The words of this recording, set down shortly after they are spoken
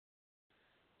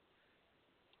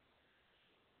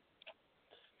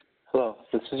Hello,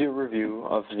 this is your review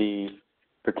of the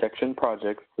protection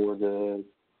project for the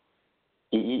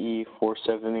EEE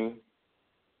 470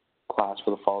 class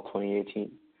for the fall 2018.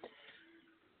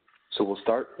 So we'll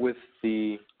start with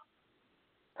the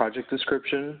project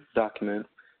description document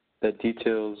that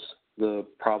details the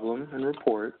problem and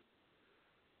report,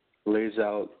 lays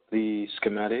out the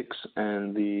schematics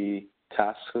and the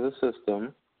tasks of the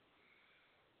system,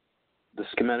 the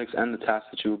schematics and the tasks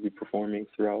that you will be performing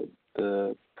throughout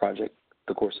the project,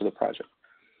 the course of the project.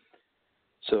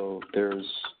 So there's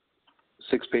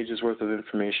 6 pages worth of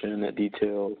information that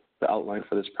detail the outline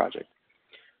for this project.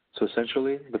 So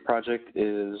essentially, the project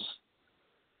is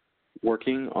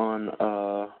working on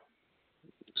a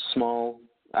small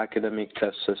academic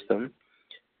test system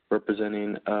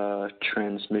representing a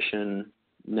transmission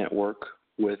network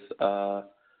with a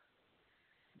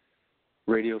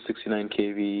radio 69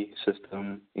 kV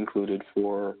system included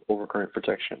for overcurrent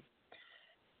protection.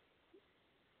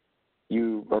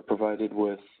 You are provided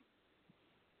with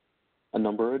a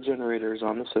number of generators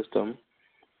on the system.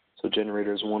 So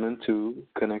generators 1 and 2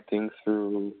 connecting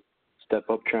through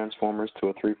step-up transformers to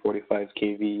a 345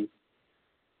 kV,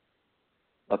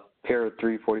 a pair of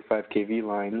 345 kV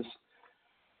lines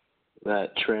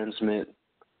that transmit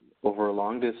over a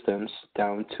long distance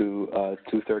down to a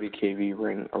 230 kV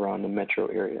ring around the metro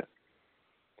area.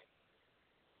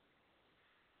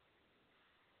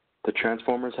 The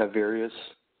transformers have various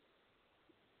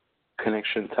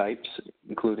connection types,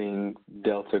 including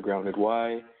delta grounded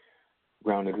Y,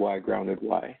 grounded Y, grounded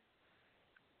Y.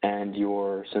 And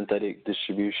your synthetic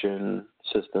distribution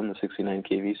system, the 69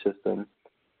 kV system,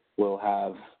 will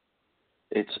have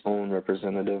its own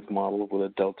representative model with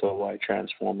a delta Y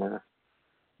transformer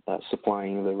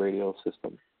supplying the radial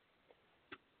system.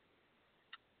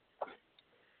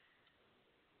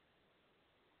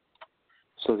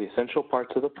 So the essential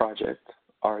parts of the project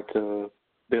are to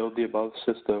build the above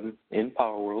system in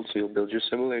PowerWorld, so you'll build your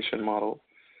simulation model.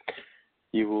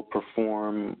 You will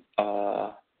perform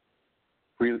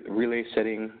relay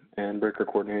setting and breaker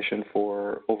coordination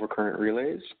for overcurrent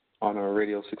relays on a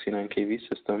radial 69 kV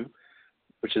system,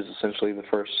 which is essentially the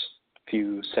first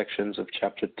few sections of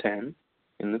Chapter 10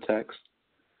 in the text.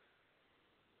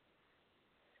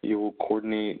 You will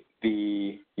coordinate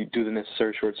you do the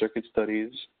necessary short circuit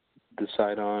studies,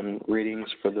 decide on ratings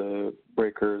for the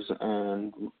breakers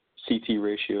and CT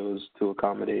ratios to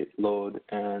accommodate load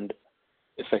and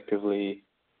effectively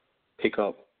pick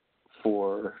up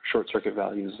for short circuit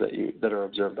values that are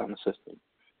observed on the system.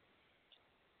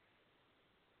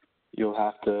 You'll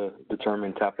have to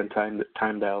determine tap and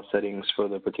time dial settings for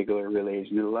the particular relays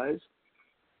utilized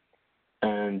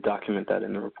and document that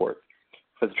in the report.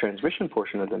 For the transmission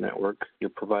portion of the network, you're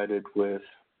provided with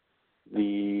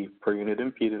the per unit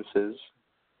impedances.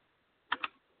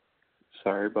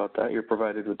 Sorry about that. You're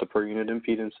provided with the per unit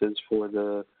impedances for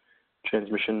the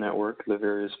transmission network, the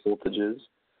various voltages,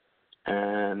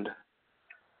 and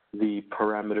the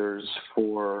parameters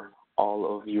for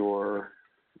all of your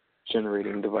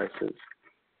generating devices.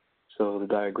 So the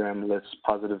diagram lists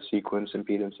positive sequence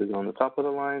impedances on the top of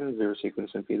the line, zero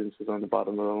sequence impedances on the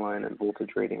bottom of the line, and voltage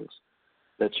ratings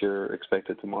that you're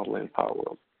expected to model in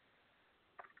PowerWorld.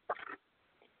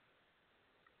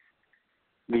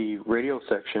 The radio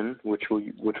section, which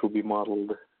will be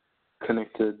modeled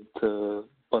connected to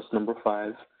bus number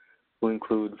 5, will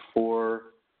include 4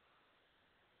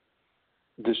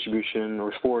 distribution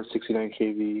or 4 69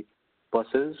 kV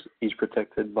buses, each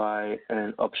protected by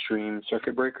an upstream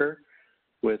circuit breaker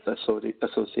with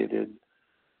associated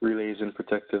relays and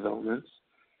protective elements.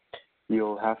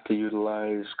 You'll have to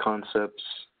utilize concepts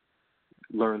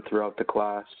learned throughout the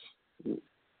class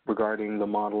regarding the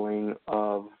modeling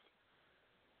of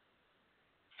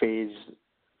phase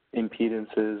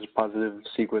impedances, positive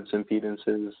sequence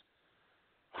impedances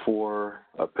for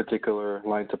a particular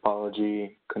line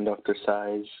topology, conductor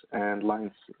size, and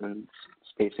lines and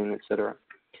spacing, etc.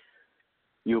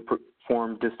 You'll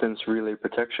perform distance relay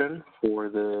protection for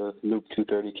the loop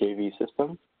 230 kV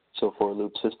system. So for a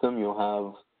loop system, you'll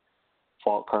have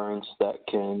fault currents that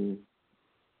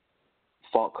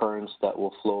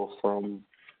will flow from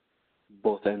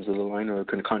both ends of the line, or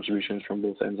contributions from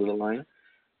both ends of the line.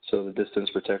 So the distance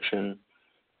protection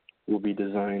will be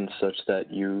designed such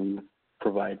that you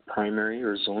provide primary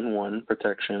or zone 1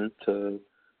 protection to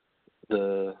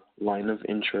the line of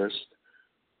interest,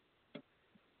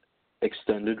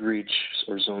 extended reach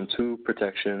or zone 2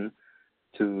 protection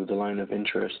to the line of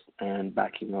interest, and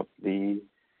backing up the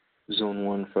zone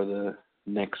 1 for the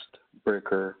next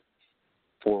breaker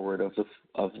forward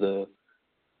of the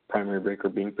primary breaker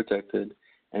being protected,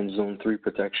 and zone 3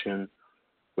 protection,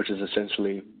 which is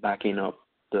essentially backing up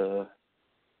the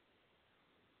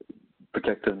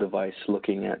protective device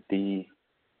looking at the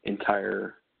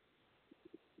entire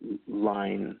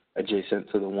line adjacent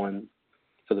to the one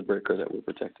for the breaker that we're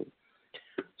protecting.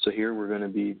 So here we're going to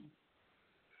be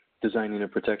designing a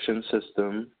protection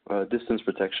system, a distance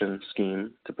protection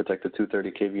scheme to protect the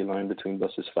 230 kV line between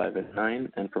buses 5 and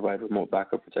 9 and provide remote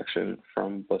backup protection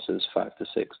from buses 5 to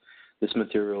 6. This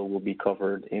material will be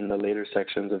covered in the later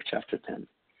sections of Chapter 10.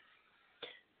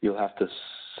 You'll have to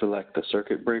select the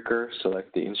circuit breaker,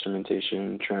 select the instrument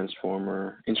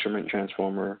transformer,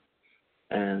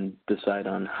 and decide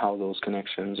on how those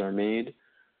connections are made.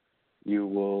 You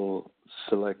will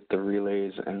select the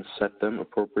relays and set them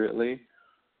appropriately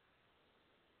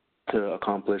to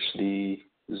accomplish the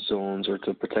zones or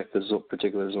to protect the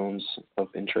particular zones of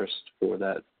interest for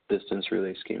that distance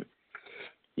relay scheme.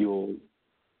 You will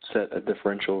set a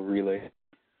differential relay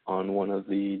on one of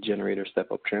the generator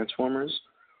step-up transformers,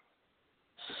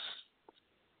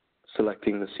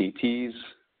 selecting the CTs,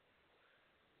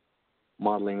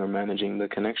 modeling or managing the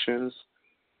connections,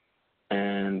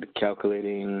 and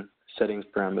calculating settings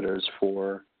parameters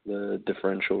for the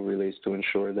differential relays to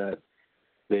ensure that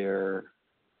they're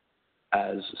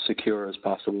as secure as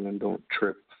possible and don't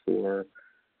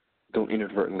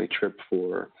inadvertently trip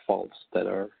for faults that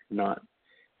are not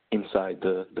inside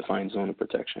the defined zone of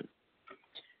protection.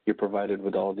 You're provided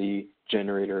with all the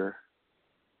generator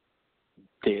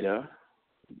data.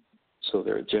 So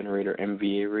there are generator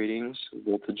MVA ratings,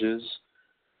 voltages,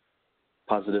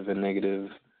 positive and negative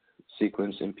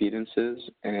sequence impedances,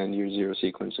 and your zero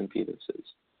sequence impedances.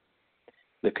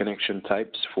 The connection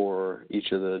types for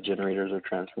each of the generators or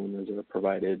transformers are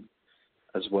provided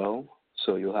as well.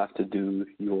 So you'll have to do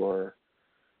your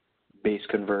base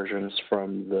conversions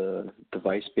from the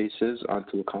device bases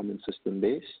onto a common system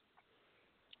base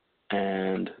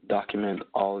and document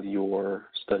all your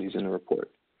studies in a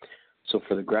report. So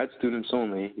for the grad students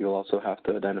only, you'll also have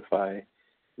to identify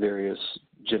various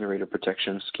generator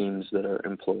protection schemes that are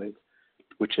employed,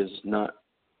 which is not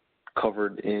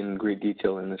covered in great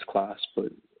detail in this class,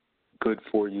 but good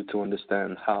for you to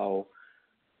understand how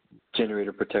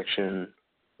generator protection,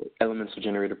 elements of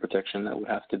generator protection that would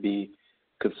have to be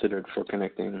considered for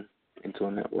connecting into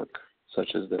a network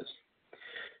such as this.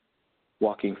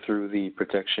 Walking through the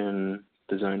protection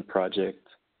design project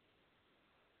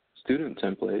student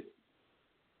template,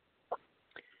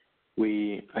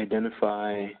 we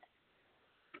identify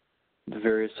the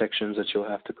various sections that you'll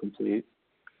have to complete.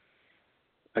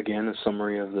 Again, a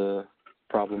summary of the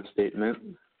problem statement,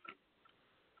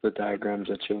 the diagrams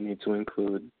that you'll need to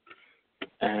include,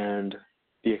 and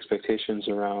the expectations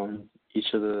around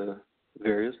each of the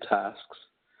various tasks.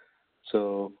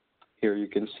 So here you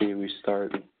can see we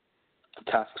start,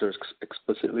 the tasks are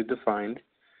explicitly defined.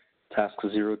 Tasks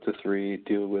 0 to 3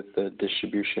 deal with the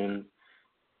distribution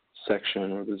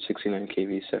section or the 69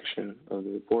 kV section of the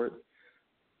report.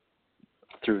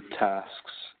 Through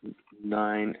tasks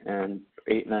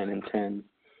 8, 9, and 10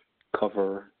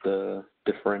 cover the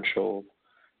differential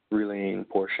relaying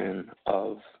portion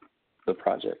of the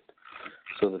project.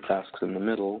 So the tasks in the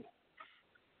middle,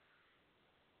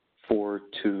 4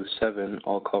 to 7,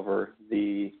 all cover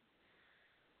the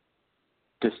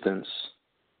distance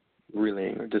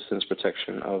relaying or distance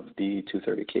protection of the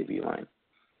 230 kV line.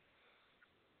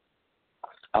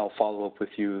 I'll follow up with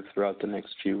you throughout the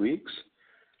next few weeks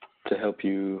to help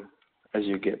you as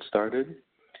you get started.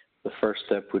 The first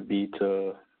step would be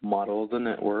to model the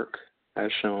network as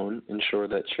shown, ensure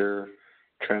that your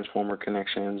transformer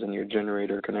connections and your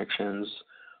generator connections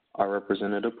are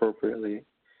represented appropriately,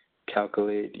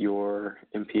 calculate your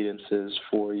impedances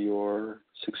for your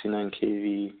 69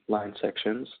 kV line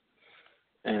sections,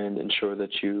 and ensure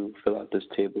that you fill out this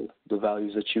table. The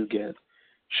values that you get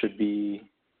should be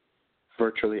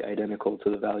virtually identical to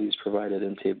the values provided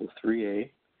in Table 3A,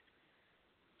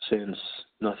 since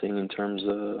nothing in terms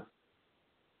of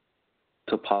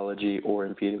topology or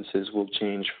impedances will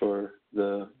change for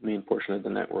the main portion of the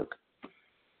network.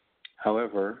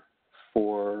 However,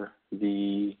 for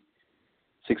the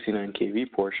 69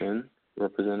 kV portion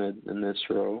represented in this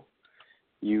row,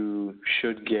 you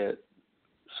should get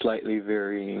slightly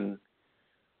varying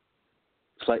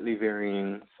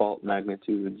fault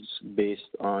magnitudes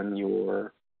based on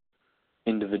your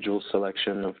individual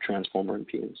selection of transformer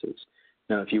impedances.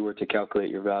 Now, if you were to calculate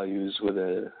your values with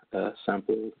a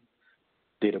sample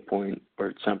data point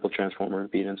or sample transformer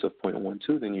impedance of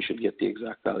 0.12, then you should get the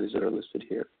exact values that are listed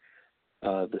here.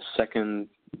 The second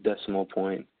decimal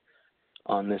point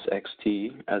on this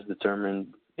XT, as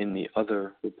determined in the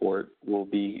other report, will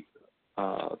be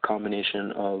a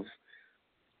combination of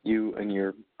you and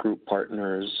your group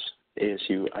partners'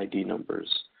 ASU ID numbers.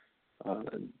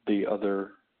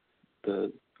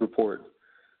 The report,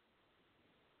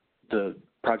 the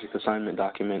project assignment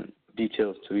document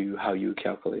details to you how you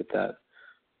calculate that,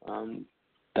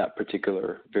 that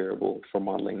particular variable for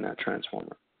modeling that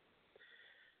transformer.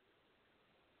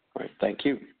 All right, thank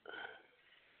you.